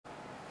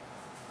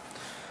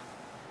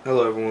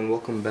Hello everyone,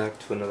 welcome back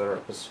to another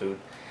episode.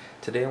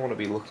 Today I want to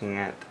be looking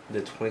at the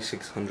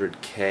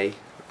 2600K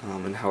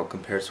and how it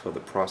compares to other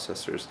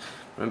processors.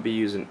 I'm going to be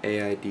using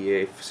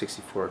AIDA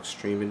 64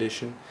 Extreme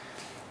Edition.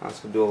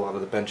 So do a lot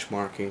of the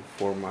benchmarking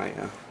for my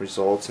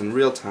results in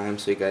real time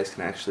so you guys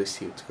can actually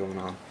see what's going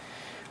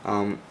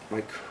on.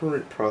 My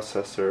current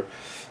processor,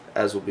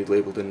 as will be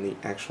labeled in the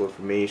actual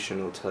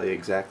information, will tell you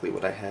exactly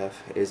what I have,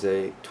 is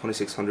a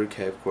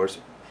 2600K, of course,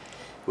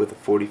 with a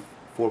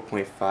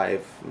 4.5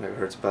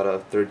 megahertz, about a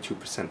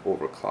 32%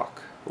 overclock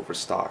over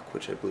stock,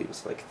 which I believe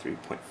is like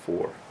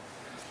 3.4.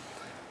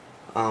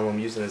 I'm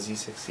using a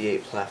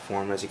Z68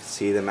 platform. As you can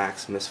see, the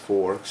Maximus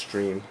 4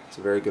 Extreme. It's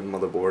a very good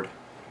motherboard.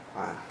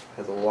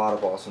 Has a lot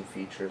of awesome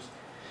features.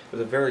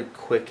 With a very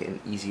quick and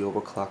easy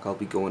overclock. I'll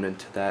be going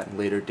into that in a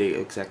later date,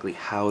 exactly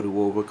how to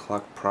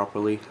overclock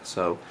properly,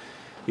 so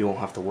you won't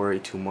have to worry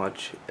too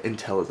much.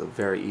 Intel is a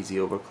very easy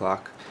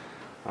overclock.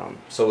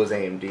 So is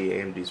AMD.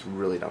 AMD is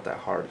really not that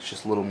hard. It's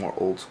just a little more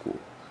old school.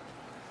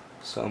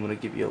 So I'm going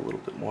to give you a little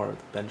bit more of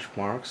the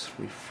benchmarks.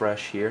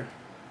 Refresh here.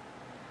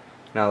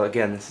 Now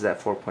again, this is at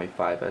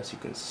 4.5. As you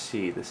can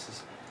see, this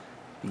is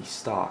the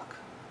stock.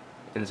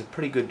 And it's a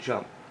pretty good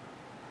jump.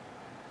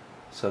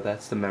 So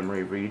that's the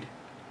memory read.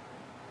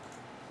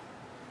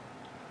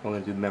 I'm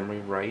going to do memory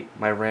write.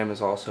 My RAM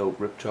is also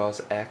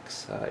Ripjaws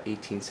X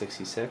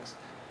 1866.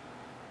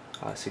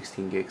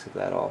 16 gigs of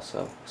that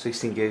also.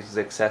 16 gigs is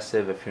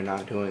excessive if you're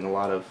not doing a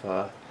lot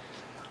of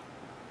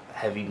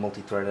heavy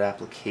multi-threaded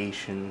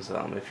applications.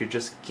 If you're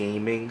just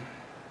gaming,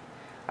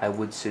 I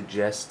would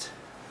suggest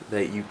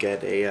that you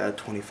get a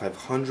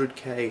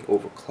 2500K,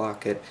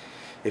 overclock it.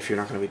 If you're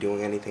not going to be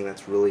doing anything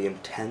that's really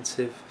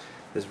intensive,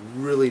 there's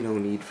really no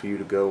need for you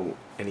to go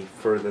any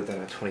further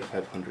than a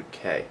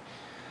 2500K.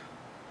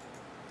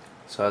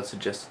 So I'd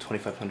suggest a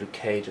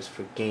 2500K just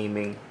for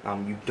gaming.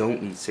 You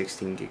don't need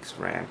 16 gigs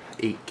RAM.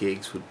 8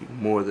 gigs would be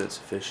more than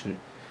sufficient.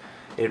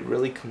 It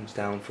really comes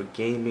down for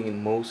gaming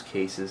in most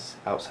cases,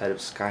 outside of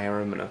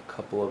Skyrim and a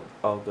couple of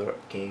other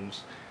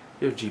games,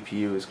 your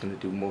GPU is going to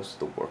do most of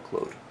the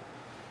workload.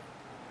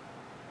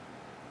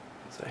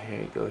 So here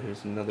you go,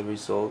 here's another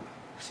result.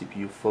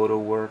 CPU photo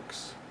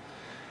works,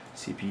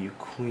 CPU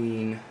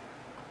Queen,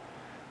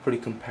 pretty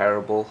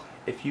comparable.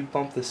 If you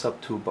bump this up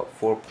to about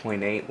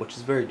 4.8, which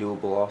is very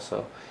doable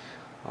also,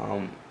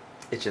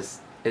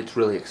 it's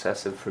really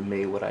excessive for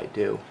me what I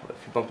do.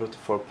 If you bump it up to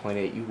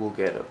 4.8, you will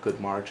get a good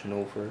margin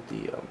over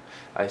the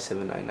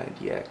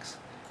i7-9900X.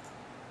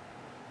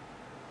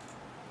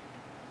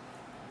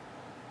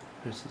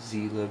 There's a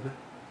zlib.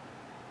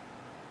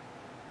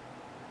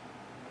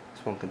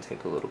 This one can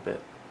take a little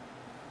bit.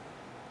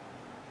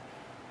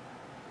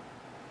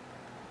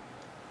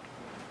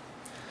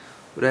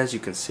 But as you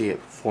can see, it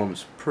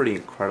performs pretty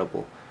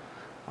incredible.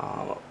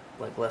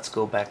 Like, let's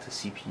go back to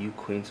CPU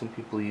Queen. Some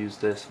people use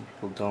this, some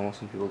people don't.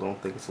 Some people don't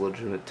think it's a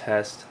legitimate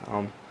test.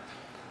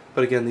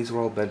 But again, these are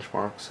all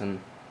benchmarks,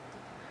 and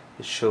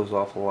it shows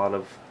off a lot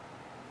of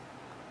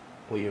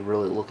what you're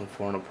really looking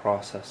for in a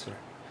processor.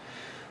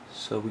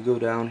 So we go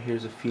down.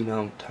 Here's a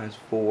Phenom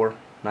 ×4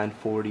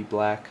 940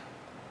 black.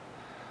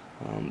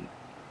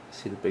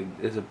 See the big,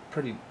 there's a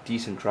pretty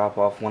decent drop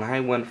off. When I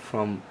went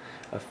from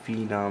a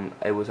Phenom,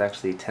 it was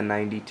actually a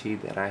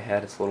 1090T that I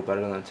had. It's a little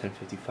better than a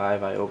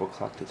 1055. I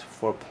overclocked it to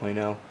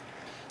 4.0.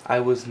 I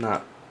was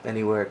not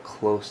anywhere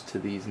close to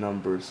these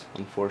numbers,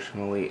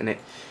 unfortunately. And a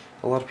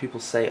lot of people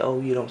say, oh,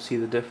 you don't see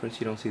the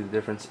difference, you don't see the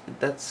difference.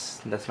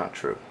 That's not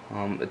true.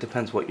 It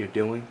depends what you're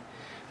doing.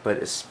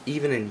 But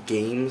even in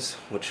games,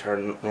 which are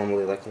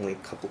normally like only a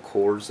couple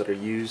cores that are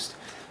used,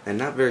 and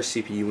not very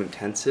CPU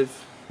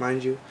intensive,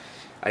 mind you,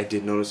 I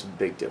did notice a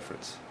big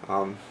difference.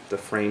 The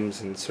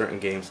frames in certain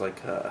games,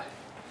 like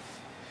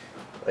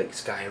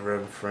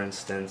Skyrim, for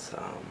instance,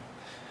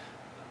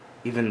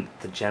 even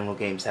the general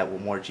games that were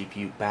more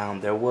GPU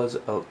bound, there was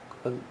a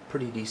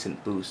pretty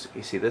decent boost.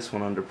 You see, this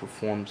one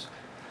underperforms,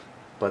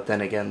 but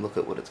then again, look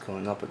at what it's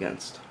going up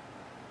against,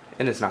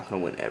 and it's not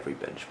going to win every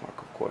benchmark,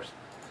 of course.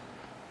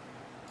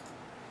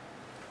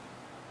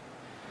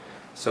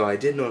 So I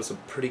did notice a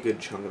pretty good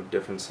chunk of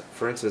difference.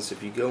 For instance,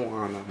 if you go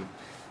on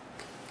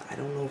I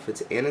don't know if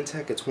it's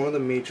Antec, it's one of the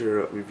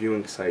major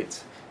reviewing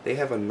sites. They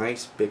have a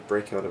nice big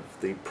breakout of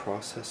the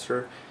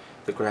processor,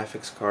 the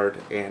graphics card,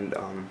 and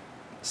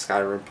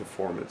Skyrim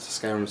performance.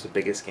 Skyrim is the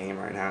biggest game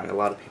right now, and a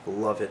lot of people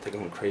love it. They're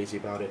going crazy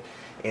about it,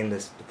 and the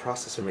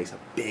processor makes a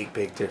big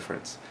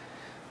difference.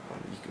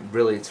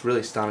 It's really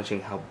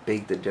astonishing how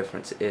big the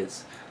difference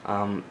is.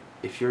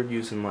 If you're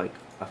using like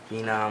a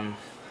Phenom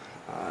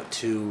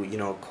 2,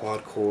 a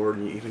quad core,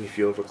 and even if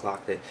you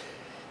overclocked it,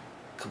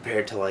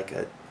 compared to like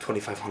a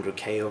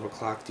 2500K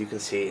overclocked, you can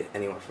see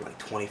anywhere from like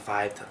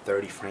 25 to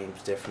 30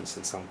 frames difference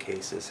in some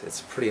cases.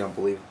 It's pretty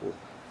unbelievable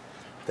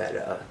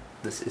that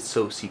this is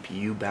so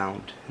CPU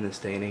bound in this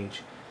day and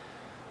age.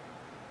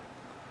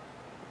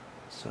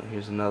 So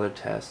here's another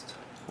test.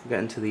 We're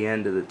getting to the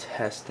end of the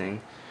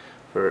testing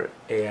for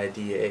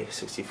AIDA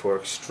 64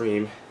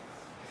 Extreme.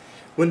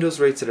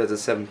 Windows rates it as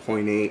a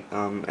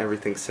 7.8,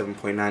 everything's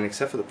 7.9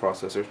 except for the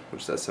processor,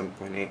 which is at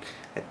 7.8.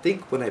 I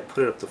think when I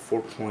put it up to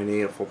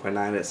 4.8 or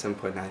 4.9 at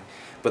 7.9,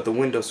 but the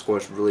Windows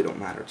scores really don't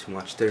matter too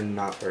much. They're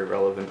not very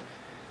relevant.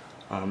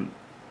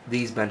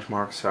 These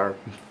benchmarks are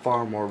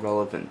far more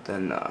relevant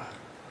than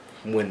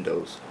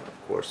Windows,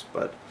 of course,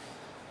 but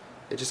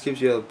it just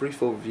gives you a brief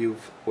overview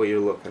of what you're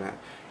looking at.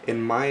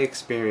 In my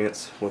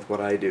experience with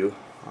what I do,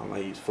 I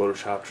use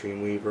Photoshop,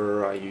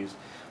 Dreamweaver, I use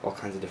all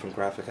kinds of different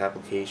graphic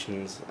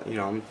applications. You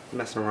know, I'm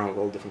messing around with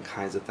all different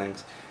kinds of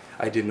things.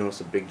 I did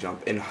notice a big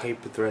jump in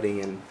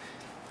hyperthreading, and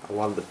a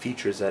lot of the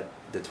features that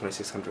the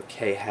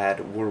 2600K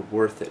had were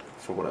worth it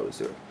for what I was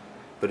doing.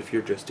 But if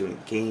you're just doing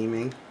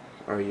gaming,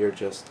 or you're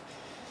just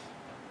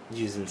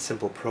using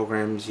simple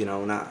programs, you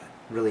know, not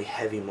really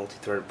heavy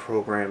multi-threaded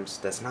programs,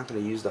 that's not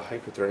going to use the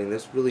hyperthreading,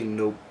 there's really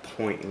no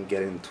point in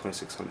getting the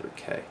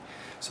 2600K.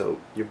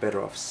 So you're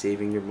better off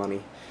saving your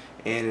money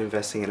and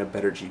investing in a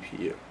better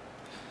GPU.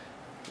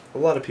 A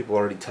lot of people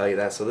already tell you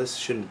that, so this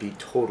shouldn't be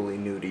totally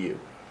new to you.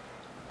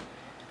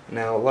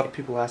 Now, a lot of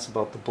people ask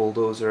about the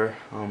Bulldozer.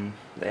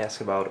 They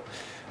ask about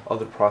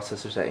other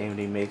processors that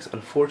AMD makes.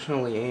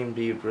 Unfortunately,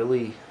 AMD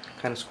really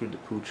kind of screwed the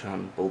pooch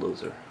on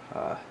Bulldozer.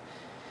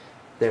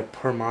 Their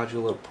per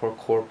module or per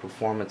core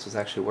performance was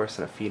actually worse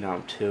than a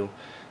Phenom 2.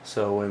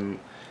 So in,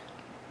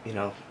 you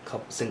know, a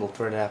couple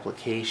single-threaded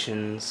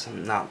applications,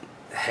 not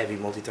heavy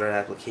multi-threaded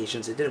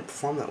applications, it didn't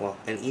perform that well.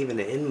 And even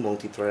in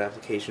multi-threaded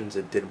applications,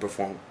 it did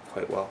perform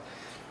quite well.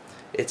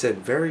 It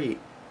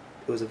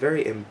was a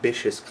very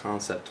ambitious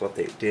concept what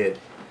they did.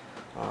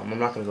 I'm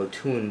not going to go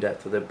too in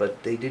depth with it,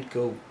 but they did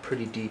go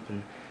pretty deep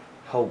in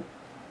how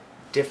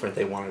different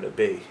they wanted to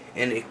be,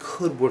 and it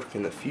could work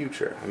in the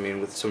future. I mean,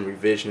 with some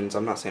revisions,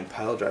 I'm not saying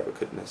pile driver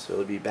couldn't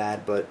necessarily be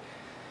bad, but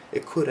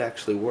it could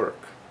actually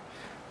work.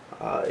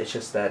 It's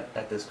just that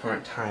at this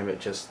current time,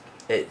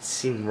 it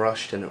seemed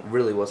rushed and it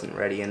really wasn't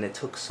ready, and it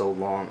took so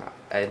long.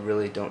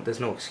 There's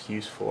no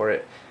excuse for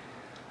it.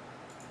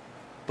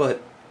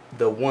 But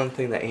the one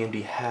thing that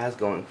AMD has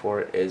going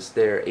for it is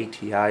their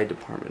ATI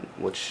department,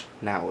 which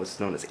now is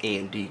known as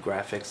AMD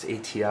Graphics.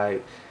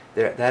 ATI,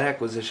 that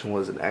acquisition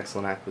was an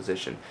excellent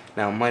acquisition.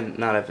 Now, it might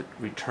not have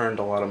returned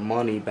a lot of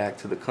money back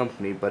to the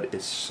company, but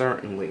it's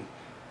certainly,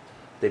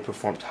 they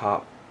perform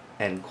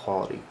top-end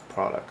quality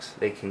products.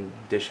 They can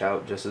dish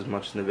out just as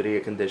much as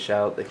NVIDIA can dish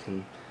out. They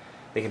can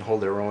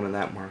hold their own in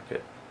that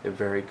market. They're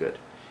very good.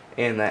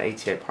 And that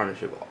ATI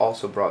partnership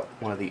also brought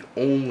one of the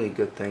only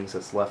good things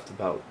that's left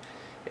about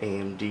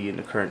AMD in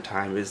the current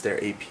time is their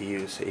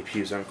APUs.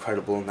 APUs are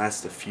incredible, and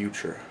that's the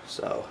future.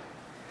 So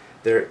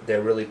they're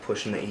really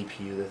pushing the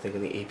APU. They're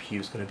thinking the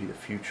APU is going to be the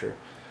future.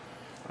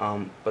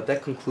 But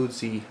that concludes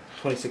the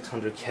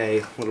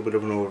 2600K. A little bit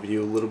of an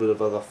overview, a little bit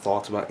of other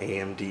thoughts about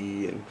AMD,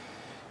 and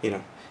you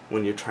know,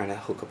 when you're trying to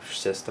hook up your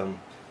system.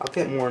 I'll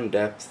get more in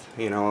depth.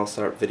 You know, I'll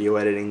start video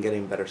editing,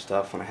 getting better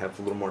stuff when I have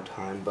a little more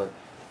time. But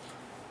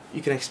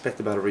you can expect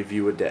about a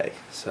review a day.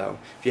 So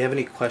if you have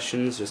any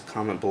questions, just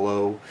comment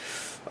below.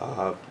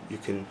 You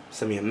can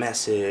send me a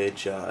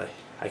message.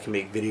 I can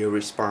make video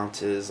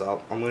responses. I'm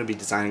going to be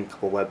designing a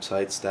couple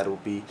websites that will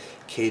be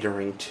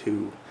catering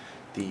to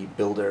the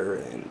builder,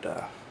 and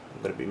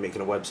I'm going to be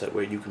making a website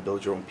where you can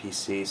build your own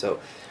PC. So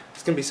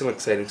it's going to be some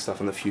exciting stuff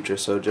in the future.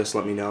 So just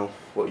let me know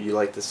what you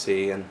like to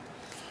see, and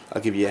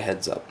I'll give you a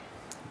heads up.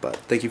 But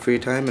thank you for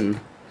your time, and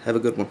have a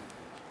good one.